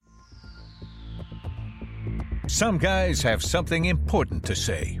Some guys have something important to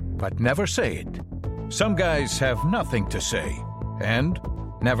say, but never say it. Some guys have nothing to say, and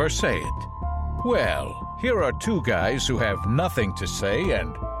never say it. Well, here are two guys who have nothing to say,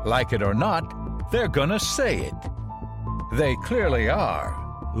 and like it or not, they're gonna say it. They clearly are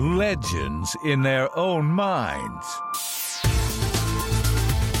legends in their own minds.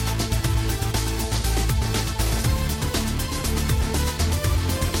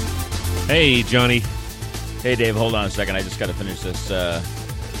 Hey, Johnny. Hey, Dave, hold on a second. I just got to finish this. The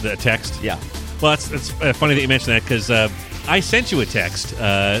text? Yeah. Well, it's funny that you mentioned that because I sent you a text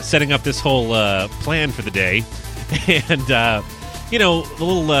setting up this whole plan for the day. And, the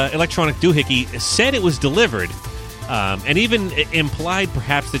little electronic doohickey said it was delivered and even implied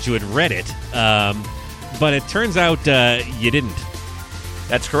perhaps that you had read it. But it turns out you didn't.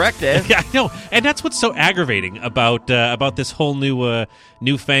 That's correct, Dave. Yeah, I know, and that's what's so aggravating about this whole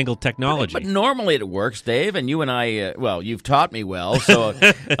newfangled technology. But normally it works, Dave, and you and I, you've taught me well, so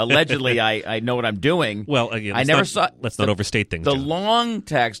allegedly I know what I'm doing. Well, again, let's not overstate things. The John. long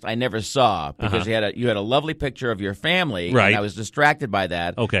text I never saw because you had a lovely picture of your family, right? And I was distracted by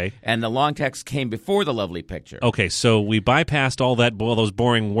that. Okay, and the long text came before the lovely picture. Okay, so we bypassed all those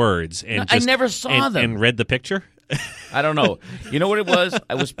boring words and I never saw them and read the picture. I don't know. You know what it was?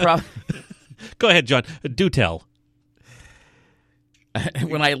 I was probably. Go ahead, John. Do tell.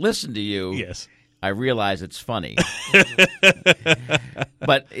 When I listen to you, yes, I realize it's funny.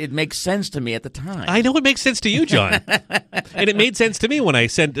 But it makes sense to me at the time. I know it makes sense to you, John. And it made sense to me when I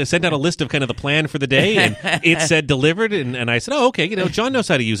sent out a list of kind of the plan for the day, and it said delivered, and I said, oh, okay, John knows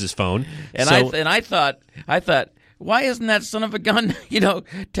how to use his phone. And I thought, why isn't that son of a gun,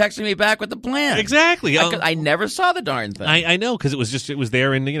 texting me back with the plan? Exactly. I never saw the darn thing. I know, because it was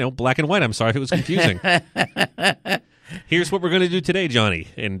there in black and white. I'm sorry if it was confusing. Here's what we're going to do today, Johnny.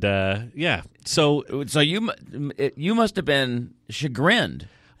 And yeah, so you must have been chagrined.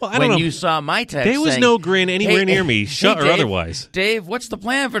 Well, I don't know. You saw my text. There was no grin anywhere near me, Dave, or otherwise. Dave, what's the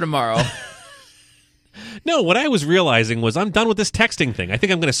plan for tomorrow? No, what I was realizing was I'm done with this texting thing. I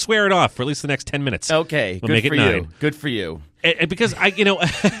think I'm going to swear it off for at least the next 10 minutes. Okay, we'll good make for it 9. you. Good for you. And because I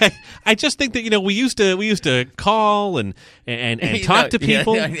just think that we used to call and talk to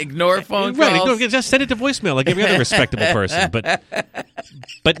people, ignore phone calls, just send it to voicemail like every other respectable person.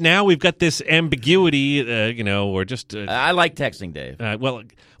 But now we've got this ambiguity, or just. I like texting, Dave.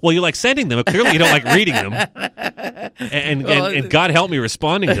 Well, you like sending them. Clearly, you don't like reading them. And God help me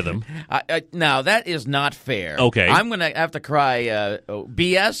responding to them. Now, that is not fair. Okay. I'm going to have to cry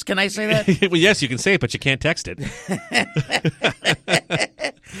BS. Can I say that? Well, yes, you can say it, but you can't text it.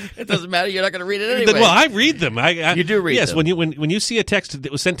 It doesn't matter. You're not going to read it anyway. Well, I read them. You do read them. Yes, when you see a text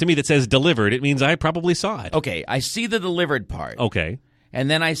that was sent to me that says delivered, it means I probably saw it. Okay, I see the delivered part. Okay. And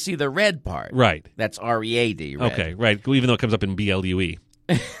then I see the read part. Right. That's READ, read. Okay, right. Even though it comes up in BLUE.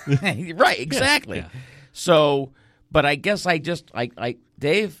 Right, exactly. Yeah. So, but I guess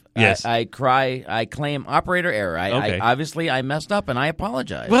Dave, yes. I claim operator error. Okay. I messed up and I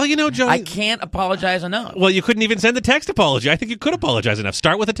apologize. Well, John, I can't apologize enough. Well, you couldn't even send the text apology. I think you could apologize enough.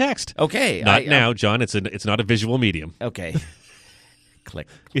 Start with a text. Okay. Not now, John. It's not a visual medium. Okay. Click.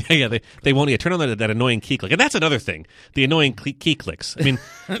 Yeah. They won't. Turn on that annoying key click, and that's another thing. The annoying key clicks. I mean,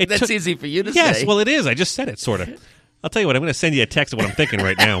 that's easy for you to say. Yes. Well, it is. I just said it, sort of. I'll tell you what. I'm going to send you a text of what I'm thinking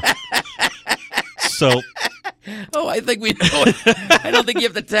right now. So. Oh, I think we know it. I don't think you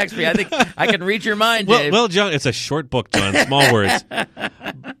have to text me. I think I can read your mind, Dave. Well, John, it's a short book, John. Small words.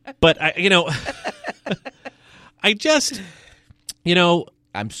 But I just,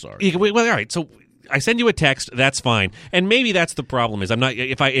 I'm sorry. Well, all right. So I send you a text. That's fine. And maybe that's the problem. Is I'm not.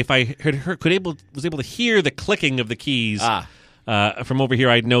 If I was able to hear the clicking of the keys from over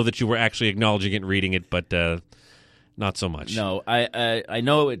here, I'd know that you were actually acknowledging it and reading it. But. Not so much. No, I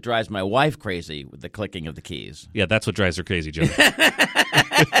know it drives my wife crazy with the clicking of the keys. Yeah, that's what drives her crazy, Joe.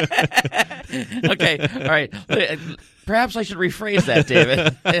 Okay, all right. Perhaps I should rephrase that,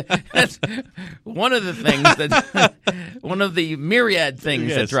 David. That's one of the things one of the myriad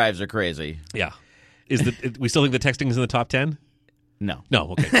things that drives her crazy. Yeah. We still think the texting is in the top 10? No.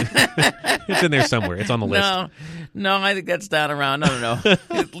 No, okay. It's in there somewhere. It's on the list. No, I think that's down around, I don't know,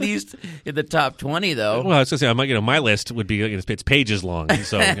 at least in the top 20, though. Well, I was going to say, my list would be, it's pages long,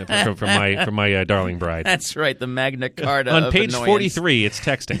 so from my darling bride. That's right, the Magna Carta on of page annoyance. 43, it's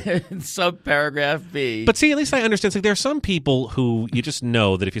texting. Subparagraph B. But see, at least I understand. There are some people who you just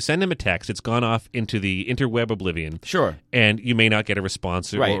know that if you send them a text, it's gone off into the interweb oblivion. Sure. And you may not get a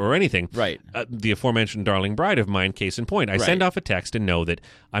response or anything. Right. The aforementioned darling bride of mine, case in point. I send off a text and know that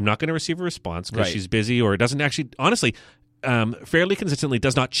I'm not going to receive a response because she's busy or it doesn't actually, honestly, fairly consistently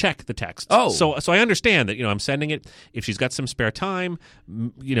does not check the text. Oh. So I understand that, I'm sending it. If she's got some spare time,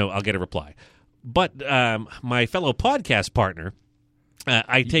 I'll get a reply. But my fellow podcast partner,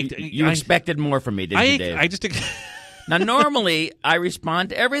 I take... You expected more from me, didn't you, Dave? I just... Now, normally, I respond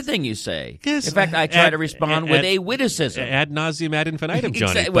to everything you say. Yes. In fact, I try to respond with a witticism. Ad nauseum ad infinitum,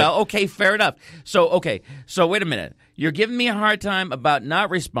 Johnny. Exactly. Well, okay, fair enough. So wait a minute. You're giving me a hard time about not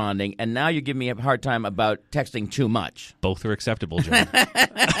responding, and now you're giving me a hard time about texting too much. Both are acceptable, John.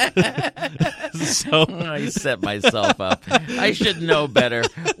 I set myself up. I should know better.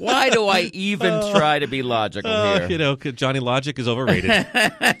 Why do I even try to be logical here? Johnny, logic is overrated.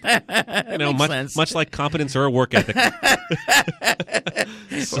 Much like competence or a work ethic.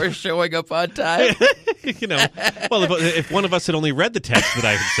 Or showing up on time. If one of us had only read the text that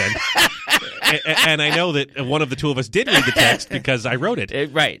I had sent, and I know that one of the two of us did read the text because I wrote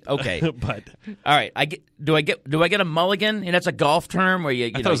it. Right. Okay. But all right. Do I get a mulligan? And that's a golf term where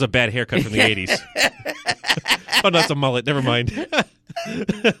you thought it was a bad haircut from the 80s. Oh, no, that's a mullet. Never mind.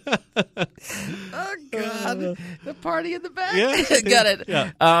 Oh God! The party in the back. Yeah, got it.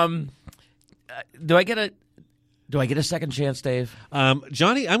 Yeah. Do I get a second chance, Dave?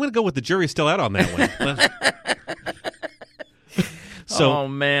 Johnny, I'm going to go with the jury's still out on that one. Oh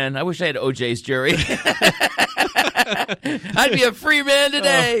man, I wish I had OJ's jury. I'd be a free man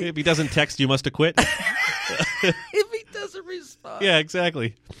today. If he doesn't text, you must acquit. If he doesn't respond. Yeah,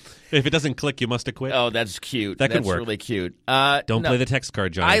 exactly. If it doesn't click, you must acquit. Oh, that's cute. That could work. That's really cute. Don't play the text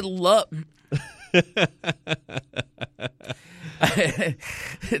card, Johnny. I love...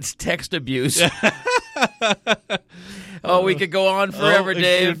 It's text abuse. Oh, we could go on forever,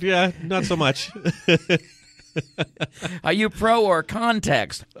 Dave. Yeah, not so much. Are you pro or con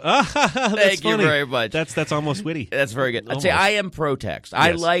text? Thank you very much. That's almost witty. That's very good. I'd say I am pro text.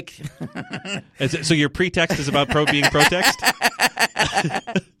 I like... So your pretext is about being pro text?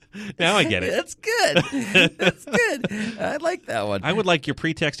 Now I get it. That's good. That's good. I like that one. I would like your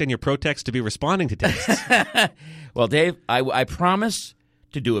pretext and your protext to be responding to texts. Well, Dave, I promise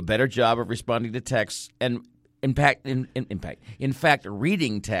to do a better job of responding to texts and in fact,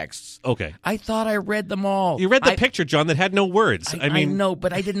 reading texts. Okay. I thought I read them all. You read the picture, John, that had no words. I know,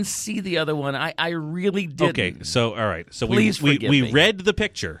 but I didn't see the other one. I really didn't. Okay, so all right. So Please we forgive me. read the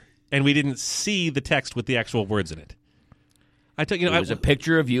picture and we didn't see the text with the actual words in it. It was a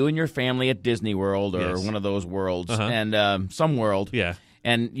picture of you and your family at Disney World or one of those worlds, and some world. Yeah.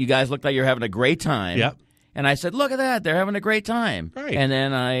 And you guys looked like you were having a great time. Yep. And I said, look at that. They're having a great time. Right. And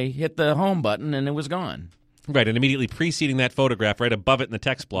then I hit the home button, and it was gone. Right, and immediately preceding that photograph, right above it in the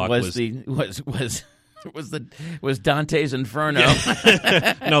text block was Dante's Inferno.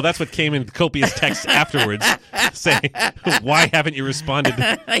 Yeah. No, that's what came in copious text afterwards, saying, "Why haven't you responded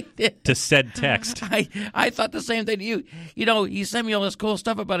to said text?" I thought the same thing to you. He sent me all this cool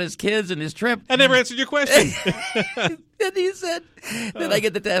stuff about his kids and his trip. I never answered your question. And he said, then I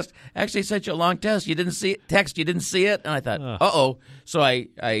get the test. Actually, I sent you a long text. You didn't see it. You didn't see it. And I thought, uh-oh. So I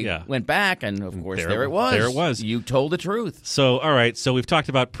went back, and of course, there it was. There it was. You told the truth. So, all right. So we've talked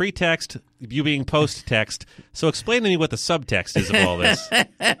about pretext, you being post-text. So explain to me what the subtext is of all this.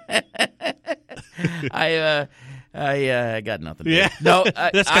 I got nothing. Yeah, no,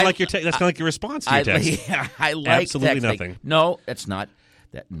 that's kind of like your that's kind of like your response to your text. I like absolutely texting. Nothing. No, it's not.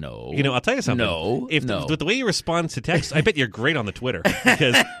 That no. I'll tell you something. No, with the way you respond to text, I bet you're great on the Twitter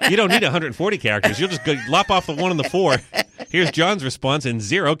because you don't need 140 characters. You'll just go lop off the 1 and the 4. Here's John's response in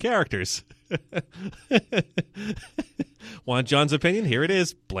 0 characters. Want John's opinion? Here it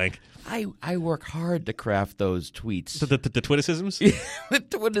is. Blank. I work hard to craft those tweets. The twitticisms? The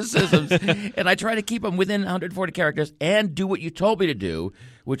twitticisms. And I try to keep them within 140 characters and do what you told me to do,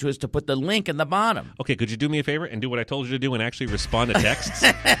 which was to put the link in the bottom. Okay, could you do me a favor and do what I told you to do and actually respond to texts?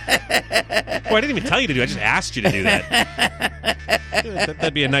 Well, I didn't even tell you to do it. I just asked you to do that.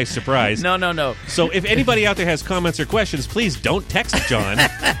 That'd be a nice surprise. No. So if anybody out there has comments or questions, please don't text John.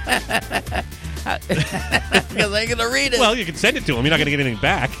 Because I ain't gonna read it. Well, you can send it to him. You're not gonna get anything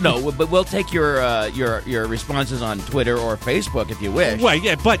back. No, but we'll take your responses on Twitter or Facebook if you wish. Well,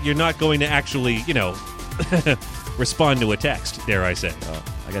 yeah, but you're not going to actually, respond to a text. Dare I say? Oh,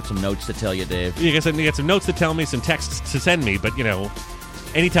 I got some notes to tell you, Dave. You got some notes to tell me, some texts to send me, but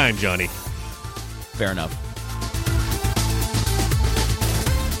anytime, Johnny. Fair enough.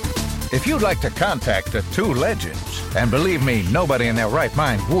 If you'd like to contact the two legends, and believe me, nobody in their right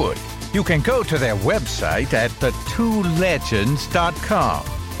mind would, you can go to their website at thetwolegends.com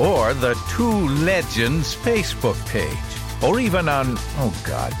or the Two Legends Facebook page, or even on,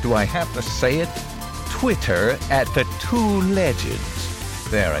 do I have to say it? Twitter at the Two Legends.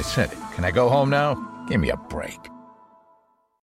 There, I said it. Can I go home now? Give me a break.